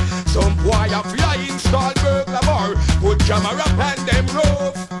bulletproof? Some boy a fly install burglar bar? Put camera pan them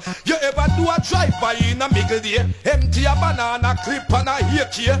roof? You ever do a drive-by in a middle day? Empty a banana clip and a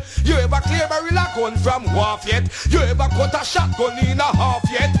AK? You ever clear barrel a gun from wharf yet? You ever cut a shotgun in a half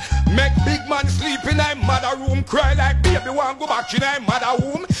yet? Make big man sleep in a mother room? Cry like baby want go back in a mother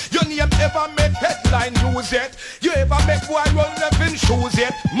womb? Your name ever make headline news yet? You ever make boy run left in shoes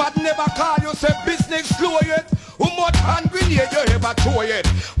yet? Mad never call you say business slow yet? How much hand grenade you ever throw yet?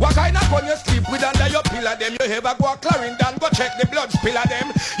 What kind of gun you sleep with under your pillow them? You ever go a Clarendon go check the blood spill of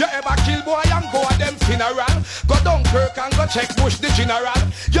them? You ever kill boy and go at them funeral? Go Dunkirk and go check Bush the general?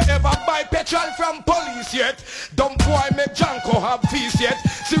 You ever buy petrol from police yet? Dumb boy make Janko have feast yet?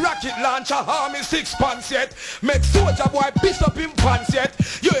 See Rocket land launch a army 6 pants yet. Make soldier boy piss up him pants yet.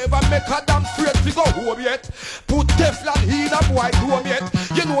 You ever make a damn straight to go home yet? Put Teflon in a boy home yet.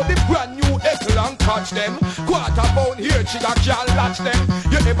 You know the brand new Echo and catch them. Quarter pound here, chica can't latch them.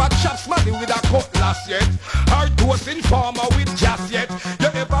 You ever chop smarty with a cutlass yet? Or toast informer with gas yet? You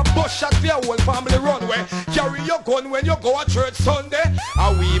ever bust shot for your whole family runway? Carry your gun when you go to church Sunday?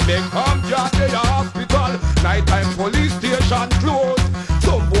 And we make come just the hospital. Nighttime police station closed.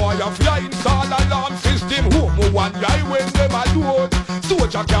 Some boy a fly install alarm system. Who one guy when them alone.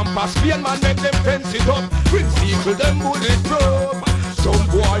 Soldier campus pain man make them fence it up. Principle them bulletproof. Some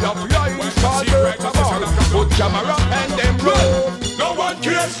boy a fly install put camera and them roll. No one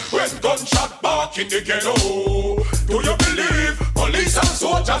cares when gunshot bark in the ghetto. Do you believe police and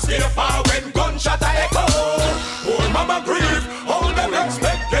soldiers stay far when gunshot echo? Poor mama grieve, all them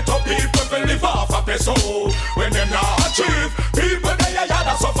expect ghetto people to live off a peso. When them not achieve, people they a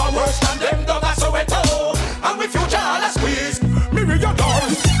yada suffer worse than them dog a Soweto. And with future all a squeeze, me real down.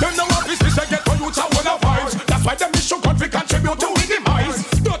 Them no want business to get for youths and one of vibes. That's why them mission country contribute to the demise.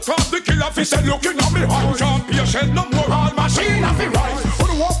 Don't cause the killer fish and looking on behind. Champion no moral machine of the rise. Who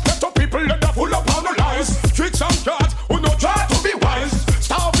the walk ghetto people let the full up on the lies. Tricks and cards who no try to be wise.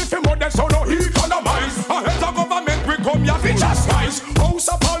 Starve if you more than so no heat on the minds. A head of government we come ya fi just nice. House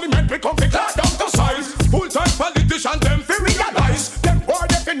of parliament we come fi clad down to size. Full-time politician them fi realize. Them boy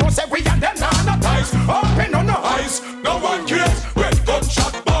they fi know say we and them nah no ties. Open on the eyes. No one cares when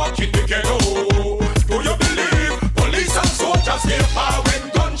gunshot bark in the ghetto. Do you believe police and soldiers stay far when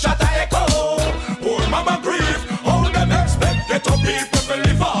gunshot echo? Poor mama grieve, all them expect ghetto people to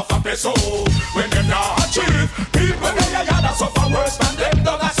live off a peso. When them not achieve, people they a yada suffer worse than them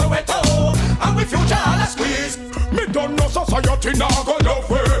dog a Soweto. And with future all a squeeze. Me don't know society now go love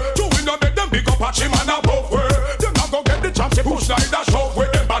way. Do we not make them big up a chim and above way? Them not go get the chance to push like that shove way.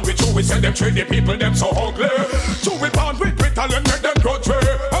 Them band with you, we send them treat the people them so ugly. So we band with brittle and make them go way.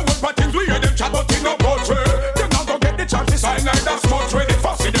 And what bad things we hear them chat but in no good way. Them not go get the chance to sign like that smart way. The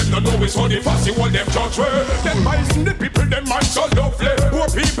fussy them don't know it's so the fussy all them judge way. Them minding the people them mind so lovely. Poor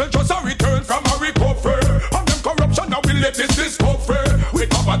people just a return from a recovery. And them corruption now we let this discovery. With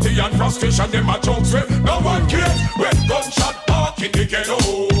poverty and frustration them a jokes way. No one cares when gunshot bark in the ghetto.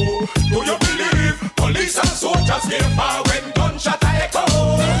 Do you believe police and soldiers stay far when gunshot echo?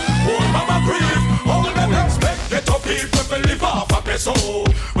 Poor mama grieve, all them expect ghetto people to live off a peso.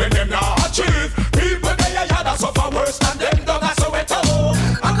 When them not achieve, people they a yada suffer worse than them dog a Soweto.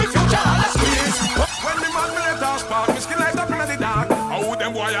 And the future all a squeeze. When the man me let us spark, me skin light up in the dark. How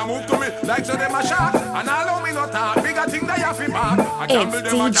them boy a move to me like so them a shark. And allow me not talk, bigger thing they have in back.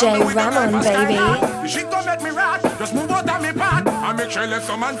 It's DJ Ramon, baby. The shit don't make me rat, just move out of me path. I make sure let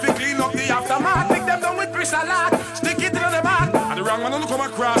some man fi clean up the aftermath. Pick them down with Chris a lot, stick it in the back. And the wrong man don't come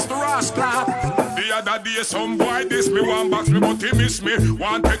across the rascal. The other day some boy diss me, one box me but he miss me.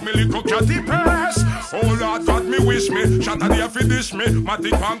 One take me little catty purse. Oh Lord God me wish me, shot a day fi dish me.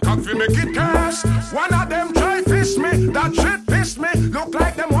 Matic Bangkok fi make it curse. One of them try fish me, that shit piss me. Look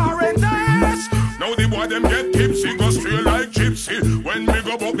like them warrant us. Now the boy them get tipsy, go straight like gypsy. When me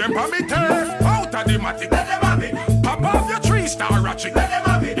go up them pa me turf, out of the matic. Let them have it. Pop off your 3-star ratchet. Let them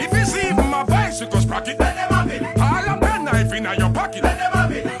have it. If it's even my bicycle sprocket. Let them have it. All a pen knife in your pocket. Let them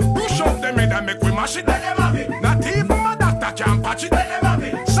have it. Push up them head and make we mash it. Let them have it. Not even my doctor can patch it. Let them have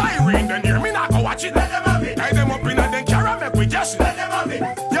it. Siren then hear me not go watch it. Let them have it. Tie them up in a then carry make we just let them have it.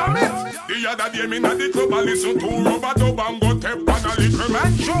 You mean? The other day me na the club and listen to rubber dub and go tap on a little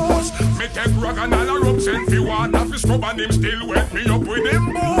man shoes. Me take rag and all a ropes and fi water fi scrub and him still wet me up with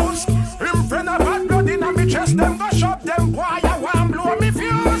him booze. Him friend a bad blood inna me chest, them go shop them boy a want blow me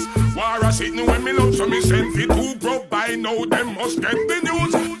fuse. War a sitting when me love so me send fi two grub by now them must get the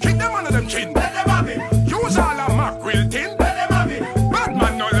news. Kick them under them chin, let them have it. Use all a mackerel tin, let them have it. Bad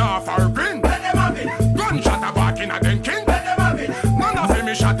man no laugh or grin, let them have it. Gunshot a back inna them kin, let them have it. None of them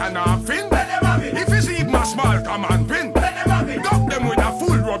is shot and a fin, let them have it. If it's even a small command pin, let them have it. Duck them with a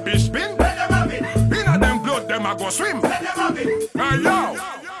full rubbish bin, let them have it. Inna them blood them a go swim, let them have it. Hey yo,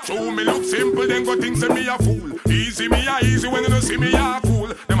 so me look simple then go think say me a fool. Easy me a easy when you don't see me a fool.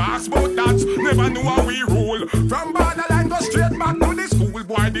 Them ask about that, never know how we rule. From borderline go straight back to the school.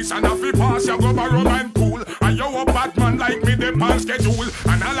 Boy this and a fi pass you go borrow and pool. And you a bad man like me them on schedule.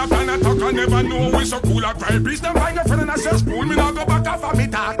 And all a plan a talk and never know we so cool. I cry please them find a friend and I say school. Me now go back off of me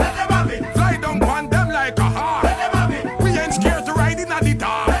talk. Let them have it. Fly down on them like a heart. Let them have it. We ain't scared to ride in a the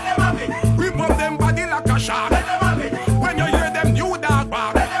dark. Let them have it. Rip up them body like a shark. Let them have it. When you hear them new dog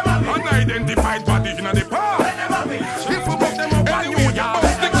bark. Let them have it. Unidentified body in a the park. Let them have it. If we put them up on New York.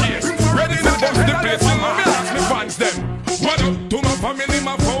 Bust the case. Ready to bust the place. Me ask me fans them. What up to my family,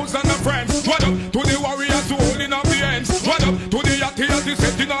 my foes and my friends.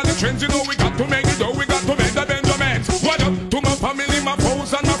 all the trends. You know we got to make it, though we got to make the Benjamins. What up to my family, my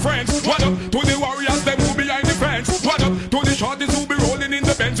foes and my friends? What up to the warriors, them who behind the fence? What up to the shorties who be rolling in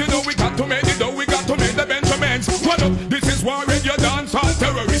the bench? You know we got to make it, though we got to make the Benjamins. What up? This is war radio dance all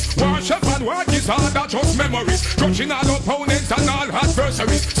terrorists. War chef and war disorder, just memories. Crushing all opponents and all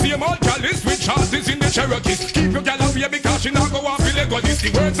adversaries. Same old calice with chances in the Cherokees. Keep your gal away because she not go off the Legolis.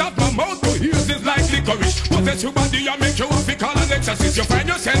 The words of my mouth to ears is like licorice. Possess your body and make you have to call an exorcist. You find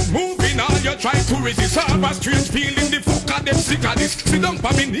yourself moving all you try to resist. Have a strange feeling, the fuck of them sick of this. Sit down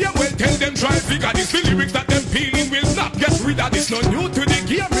for me near, well tell them try figure this. The lyrics that them feeling will not get rid of this. No new to the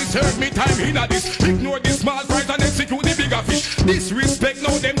game, reserve me time in this. Ignore the small fries and execute the bigger fish. Disrespect,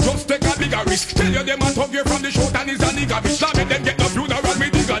 now them just take a bigger risk. Tell you them a top here from the short and is a nigga bitch. Now make them get no funeral, me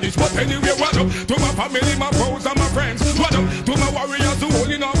digger this. But anyway, what up to my family, my foes and my friends? What up to my warriors who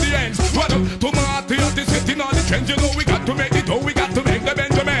holding off the ends? What up to my artists sitting on the trends? You know we got to make it, oh we got to make the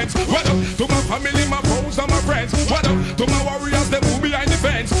Benjamins. What up to my family, my foes and my friends? What up to my warriors, them who behind the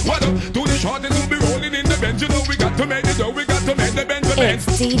fence? What up to the shorties who be rolling in the bench? You know we got to make it, oh we got to make the Benjamins.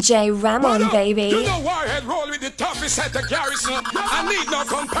 It's DJ Ramon, baby. You know Warhead roll with the toughest at the garrison. I need no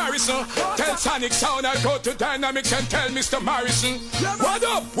comparison. Tell Sonic Sound I go to Dynamics and tell Mr. Morrison. What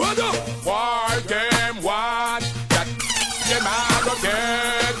up, what up? War them one, that them I go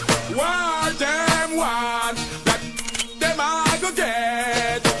get. War them one, that them I go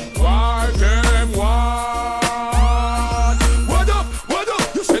get. War them one. What up, what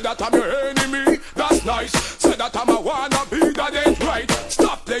up? You say that I'm your enemy, that's nice. Say that I'm a wanna be, that ain't right.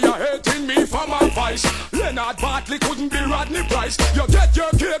 Stop there, you're hating me for my vice. Leonard Bartley couldn't be Rodney Price. You get your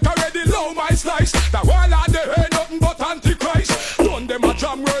cake already, low my slice. The world out there ain't nothing but Antichrist. Done them a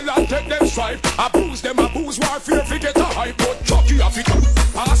drum roll and take them stripe. Abuse them, abuse warfare, forget a hype. But Chucky a fit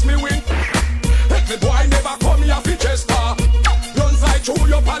pass me win. Heckle boy never come here fi chester. Run fight through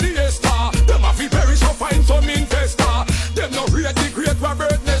your polyester. Them a fi bury so find some investor. Them no rate the great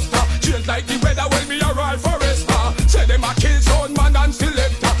Robert Nesta. Change like the weather when me arrive forester. Say them a kill sound man and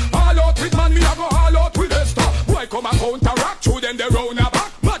selector. All out with man, me a go all out with Esther. Boy come a counteract through them they round a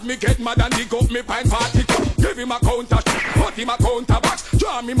back. Mad me get mad and dig up me pine party. Give him a counter, put him a counter box.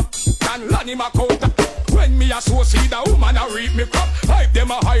 Draw me and land him a counter. When me a sow seed, a woman a reap me crop. Hype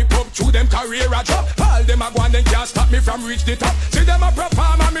them a hype up, through them career a drop. All them a go and they can't stop me from reach the top. See them a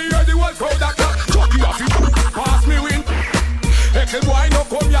perform and me hear the whole crowd a clap. Chucky a fit, pass me win. Heckle boy no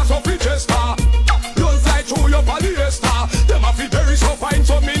come here so fi chester. Run fly through your polyester. Them a fi bury so find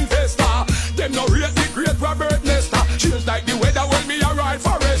some investor. Them no rate the great Robert Nesta. Change like the weather when me arrive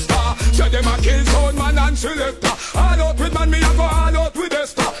forester. Say them a kill sound man and selector. All out with man, me a go all out with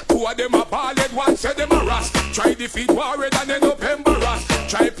Esther. Two of them a ballad, one say them a ras. Try defeat Warhead and end up embarrassed.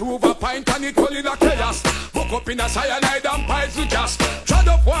 Try prove a pint and it all in a chaos. Book up in a cyanide and piles with gas. Trod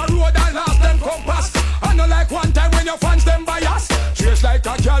up one road and last them compass. I know like one time when your fans them bias. Chase like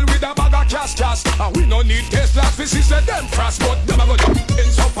a girl with a bag of cash. And we no need Tesla physics let them fast. But them a go jump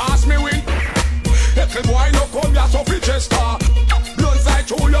in so fast me win. Heckle boy no come here so fi chester. Run fly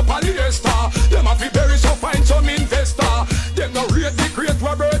through your polyester. Them a fi bury so find some investor. Them no rate the great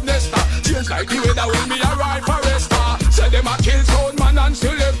Robert Nesta. Change like the weather when me arrive forester. Say them a kill sound man and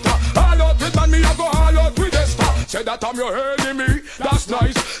selector. All out with man, me a go all out with Esther. Say that I'm your enemy, that's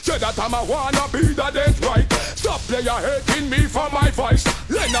nice. Say that I'm a wanna be, that ain't right. Stop player hating me for my voice.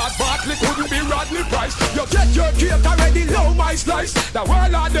 Leonard Bartley couldn't be Rodney Price. You get your cake already, low my slice. The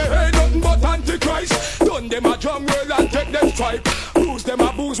world out there ain't nothing but Antichrist. Done them a drum roll and take them stripe. Lose them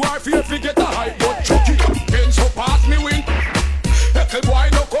a booze warfare, forget the hype. But Chucky, can so pass me win. Heckle boy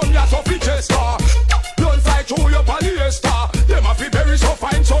no come here so fi chester. Don't fight through your polyester. Them a fi bury so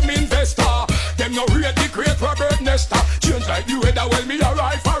find some investor. Them no rate the great Robert Nesta. Change like the weather when me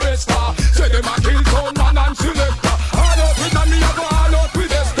arrive forester. Say them a kill sound man and selector. All out with man, me a go all out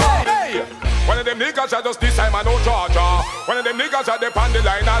with Esther. Hey! One of them niggas are just this time I know Georgia. One of them niggas are the on the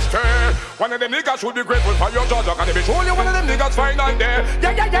line as fair. One of them niggas should be grateful for your Georgia. Can they be surely one of them niggas final there?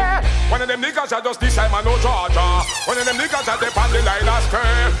 Yeah, yeah, yeah. One of them niggas are just this time I know Georgia. One of them niggas are the on the line as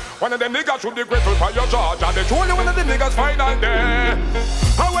fair. One of them niggas should be grateful for your Georgia. They surely one of them niggas final there.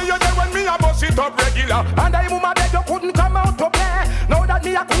 How are you there when me a bust it up regular? And I move my bed, you couldn't come out to play. Now that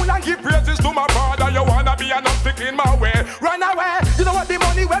me a cool and give praises to my father, you wanna be an obstacle in my way. Run away. You know what the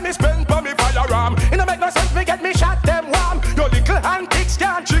money when me spend for me firearm. It no make no sense me get me shot them warm. Your little antics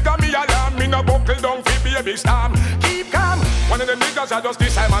can't trigger me alarm. Me no buckle down fi baby storm. Keep calm. One of them niggas are just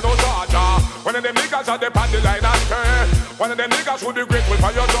this time I know Georgia. One of them niggas are the on the line and turn. One of them niggas would be grateful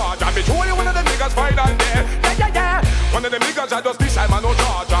for your Georgia. Be surely one of them niggas final there. Yeah, yeah, yeah. One of them niggas are just this time I know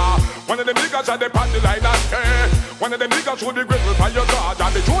Georgia. One of them niggas are the on the line and turn. One of them niggas would be grateful for your Georgia.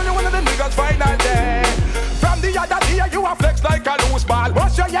 Be surely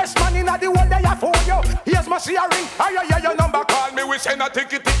a ring. Your number call me, we send a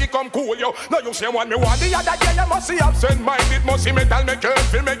ticket come cool you. No you say one me want the other day you must see absent-minded, must see metal make you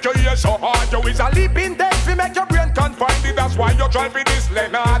feel make your ears so hard. You is a leaping dead fi make your brain confined it. That's why you driving this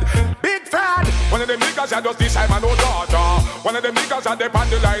Leonard. Big fan. One of them niggas that does this I'm no daughter. One of them niggas that they on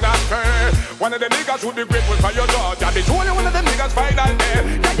the line and turn. One of them niggas would be grateful for your daughter. It's only one of them niggas final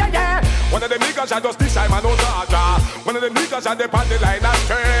day. Yeah. One of them niggas that does this I'm no daughter. One of them niggas that they on the line and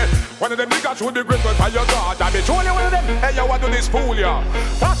turn. One of them niggas would be grateful for your daughter. It's only one of them. Hey, you want to this fool ya?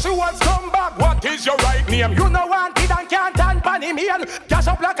 That's who wants come back. What is your right name? You know want it and can't stand panny man. Cash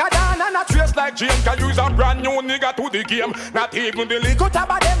up like a dan and a trace like Jane. Can use a brand new nigga to the game. Not even the little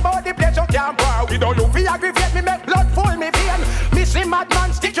tab of them body place you can't bar. Without you feel aggravate me make blood full me vein. Missy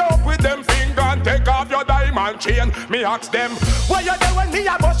madman stick you up with them finger and take off your diamond chain. Me ask them, why you there when me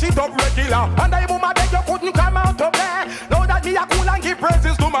a bust it up regular? And I woman beg you couldn't come out to play. Now that me a cool and give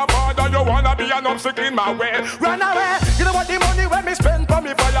praises to my father, you wanna be an obstacle in my way. Run away, you know what the money when me spend for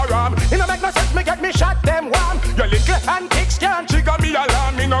me firearm. It no make no sense me get me shot them warm. Your little hand kicks can't trigger me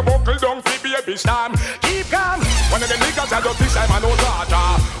alarm. Me no buckle down fi baby storm. Keep calm. One of them niggas that do this I'm no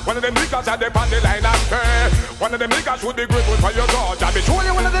daughter. One of them niggas that they on the line and turn. One of them niggas would be grateful for your daughter. Be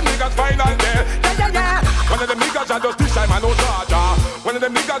surely one of them niggas final day. Yeah. One of them niggas that does this I'm no daughter. One of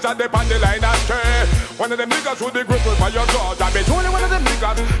them niggas that they on the line and turn. One of them niggas would be grateful for your daughter. Be surely one of them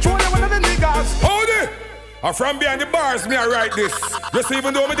niggas. Surely one of them niggas. Hold it. I'm from behind the bars, me I write this. Just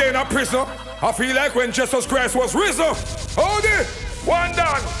even though me day in a prison, I feel like when Jesus Christ was risen. Hold it. One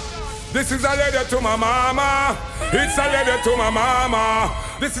done. This is a letter to my mama. It's a letter to my mama.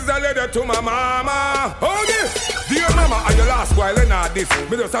 This is a letter to my mama. Hold it. Dear mama, are you last while and not this?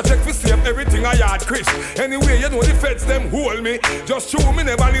 Me just a check for save everything I had, Chris. Anyway, you know the feds them hold me. Just show me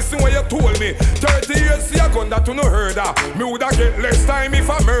never listen when you told me. 30 years see a gun that you no heard of. Me woulda get less time if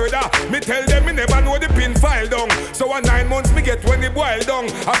I murder. Me tell them me never know the pin file down. So a 9 months me get when it boil down.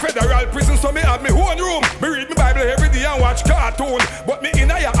 A federal prison so me have me own room. Me read me Bible every day and watch cartoon. But me in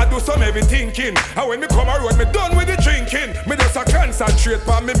here I do some heavy thinking. And when me come around me done with the drinking. Me just a concentrate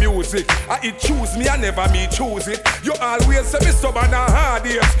on me music. It choose me, I never me choose it. You always say me stubborn and hard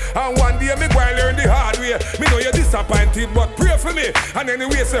days. And one day me go and learn the hard way. Me know you're disappointed, but pray for me. And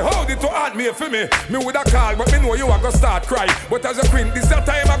anyway say how did to hurt me for me. Me woulda call, but me know you a go start cry. But as a queen, this a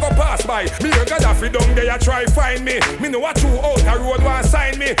time I go pass by. Me hear Gaddafi down there, try find me. Me know what two out a road want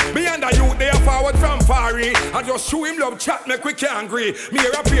sign me. Beyond the youth, they are forward from Fari. I just show him love chat, make we can't agree. Me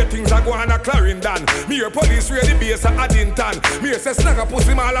hear a pay things I go on a Clarendon. Me hear police ready base at Addington. Me hear say snagger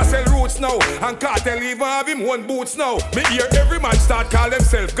pussy man a sell roots now. And Cartel even have him one boots now. Me hear every man start call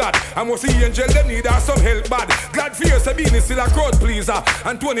themself God. And most the angel them need her some help bad. Glad for you Sabine still a crowd pleaser.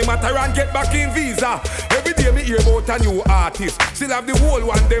 And Tony Mataran get back in visa. Every day me hear about a new artist. Still have the whole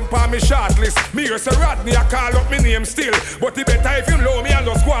one them pa me shortlist. Me hear say Rodney a call up me name still. But it better if him low me and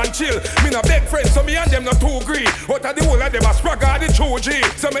just go and chill. Me no beg friends so me and them not too agree. But the whole of them a spragger the true G.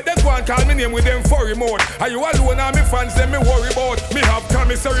 So me just go and call me name with them for remote. Are you alone and me fans them me worry about. Me have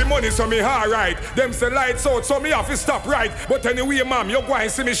commissary money so me alright. Them say lights out so me have to stop right. But anyway ma'am you go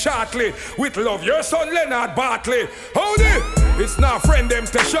and see me shortly. With love your son Leonard Bartley. Hold it. It's not friend them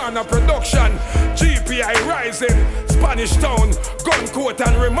Stashana production. GPI Rising, Spanish Town, Guncoat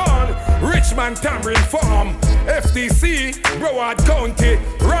and Ramon, Richmond Tamarind Farm, FTC, Broward County,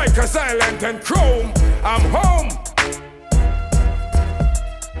 Rikers Island and Chrome. I'm home.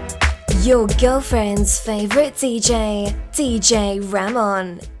 Your girlfriend's favorite DJ, DJ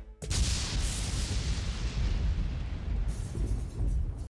Ramon.